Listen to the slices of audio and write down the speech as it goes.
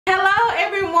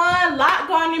lot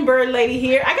gardening bird lady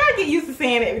here. I gotta get used to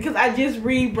saying it because I just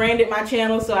rebranded my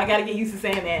channel, so I gotta get used to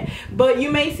saying that. But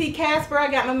you may see Casper. I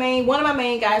got one of my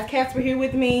main guys, Casper, here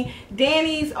with me.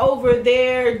 Danny's over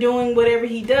there doing whatever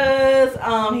he does.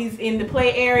 He's in the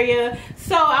play area.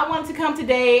 So I wanted to come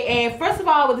today, and first of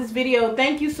all, with this video,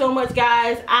 thank you so much,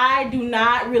 guys. I do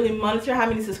not really monitor how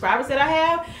many subscribers that I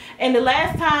have, and the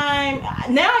last time,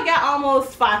 now I got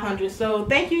almost 500. So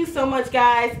thank you so much,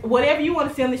 guys. Whatever you want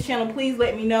to see on this channel, please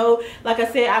let me know. Like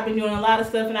I said, I've been doing a lot of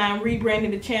stuff, and I'm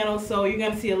rebranding the channel, so you're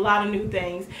going to see a lot of new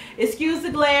things. Excuse the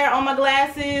glare on my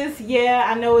glasses. Yeah,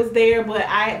 I know it's there, but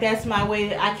that's my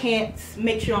way. I can't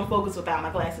make sure I'm focused without my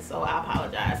glasses, so I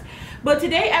apologize. But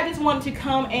today I just wanted to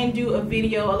come and do a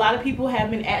video. A lot of people have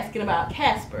been asking about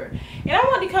Casper, and I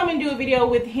wanted to come and do a video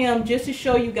with him just to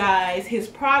show you guys his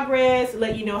progress,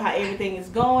 let you know how everything is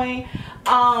going.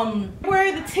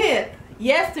 February the 10th,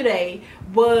 yesterday,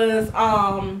 was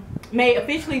made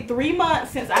officially 3 months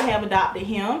since I have adopted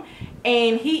him,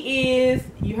 and he is,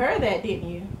 you heard that, didn't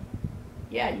you?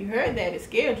 Yeah, you heard that. It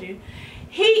scared you.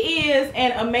 He is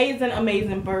an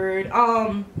amazing bird.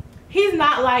 He's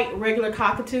not like regular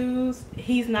cockatoos.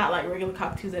 He's not like regular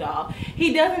cockatoos at all.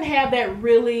 He doesn't have that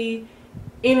really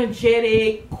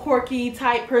energetic, quirky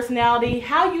type personality.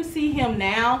 How you see him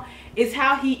now is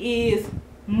how he is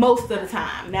most of the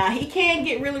time. Now, he can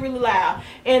get really loud.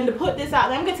 And to put this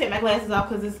out, I'm going to take my glasses off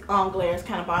because this glare is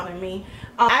kind of bothering me.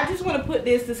 I just want to put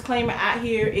this disclaimer out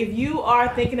here. If you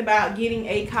are thinking about getting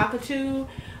a cockatoo,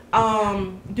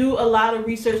 do a lot of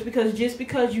research, because just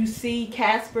because you see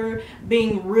Casper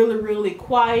being really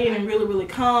quiet and really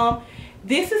calm,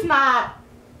 this is not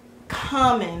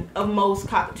common of most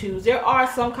cockatoos. There are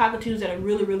some cockatoos that are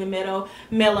really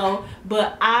mellow,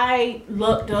 but I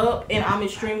looked up and I'm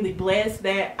extremely blessed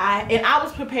that I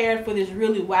was prepared for this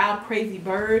really wild, crazy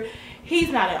bird.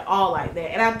 He's not at all like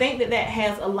that, and I think that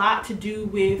has a lot to do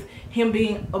with him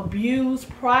being abused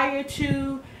prior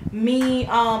to me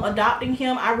adopting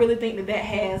him. I really think that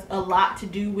has a lot to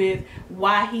do with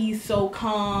why he's so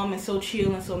calm and so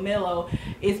chill and so mellow.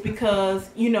 It's because,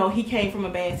 you know, he came from a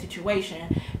bad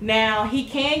situation. Now, he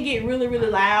can get really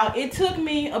loud. It took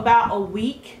me about a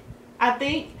week, I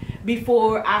think,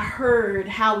 before I heard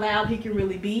how loud he can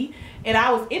really be. And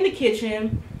I was in the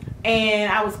kitchen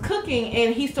and I was cooking,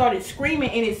 and he started screaming,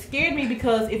 and it scared me,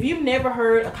 because if you've never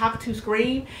heard a cockatoo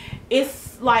scream,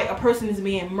 it's like a person is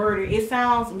being murdered. It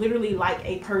sounds literally like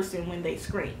a person when they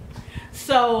scream.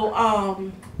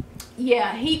 So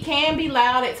yeah, he can be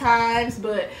loud at times,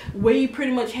 but we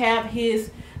pretty much have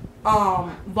his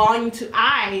volume to,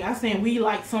 I'm saying we,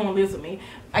 like someone lives with me,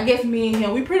 I guess me and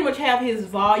him, we pretty much have his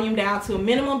volume down to a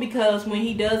minimum, because when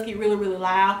he does get really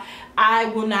loud, I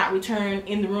will not return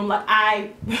in the room.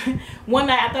 Like one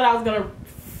night I thought I was gonna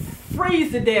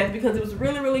freeze to death because it was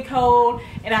really cold,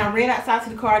 and I ran outside to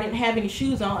the car. I didn't have any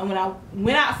shoes on, and when I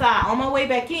went outside on my way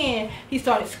back in, he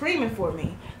started screaming for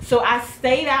me. So I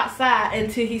stayed outside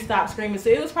until he stopped screaming. So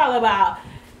it was probably about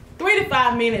 3 to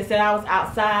 5 minutes that I was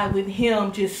outside with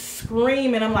him just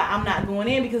screaming. I'm like, I'm not going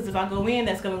in, because if I go in,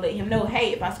 that's going to let him know,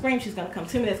 hey, if I scream, she's going to come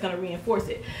to me. That's going to reinforce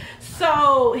it.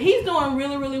 So he's doing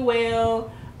really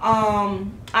well. I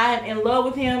am in love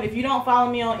with him. If you don't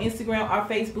follow me on Instagram or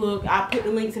Facebook, I put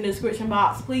the links in the description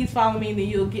box. Please follow me, then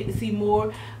you'll get to see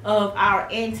more of our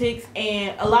antics.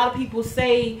 And a lot of people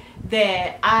say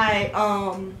that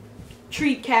I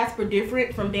treat Casper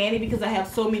different from Danny, because I have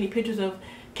so many pictures of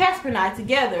Casper and I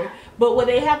together. But what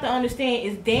they have to understand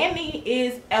is Danny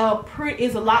is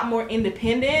a lot more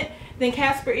independent than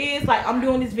Casper is. Like, I'm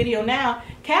doing this video now,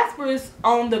 Casper's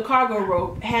on the cargo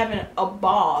rope having a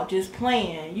ball, just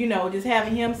playing, you know, just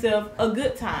having himself a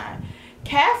good time.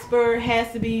 Casper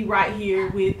has to be right here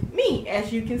with me,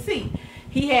 as you can see.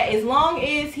 As long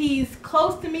as he's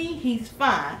close to me, he's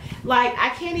fine. Like, I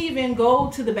can't even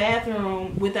go to the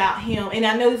bathroom without him. And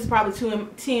I know this is probably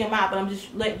TMI, but I'm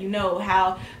just letting you know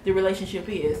how the relationship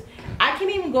is. I can't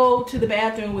even go to the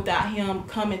bathroom without him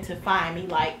coming to find me.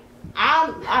 Like,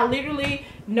 I literally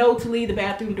know to leave the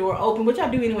bathroom door open, which I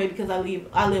do anyway because I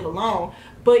live alone.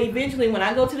 But eventually, when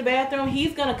I go to the bathroom,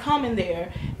 he's gonna come in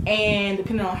there, and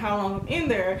depending on how long I'm in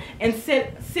there, and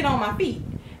sit on my feet.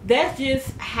 That's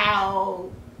just how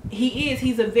he is.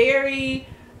 He's a very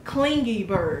clingy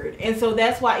bird, and so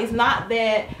that's why it's not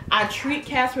that I treat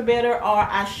Casper better or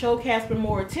I show Casper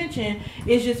more attention.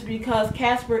 It's just because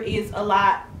Casper is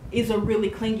a really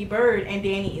clingy bird, and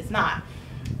Danny is not.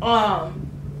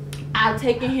 I've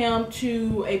taken him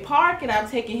to a park, and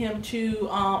I've taken him to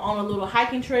on a little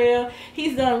hiking trail.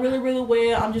 He's done really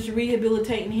well. I'm just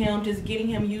rehabilitating him, just getting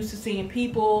him used to seeing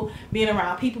people, being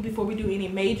around people before we do any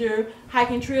major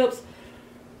hiking trips.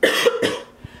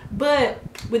 But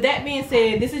with that being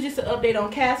said, this is just an update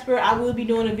on Casper. I will be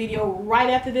doing a video right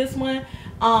after this one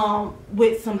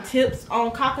with some tips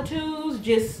on cockatoos,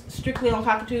 just strictly on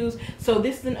cockatoos. So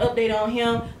this is an update on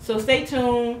him. So stay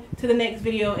tuned to the next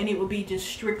video, and it will be just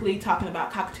strictly talking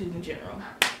about cockatoos in general.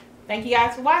 Thank you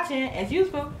guys for watching. As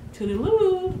usual,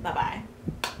 toodaloo. Bye-bye.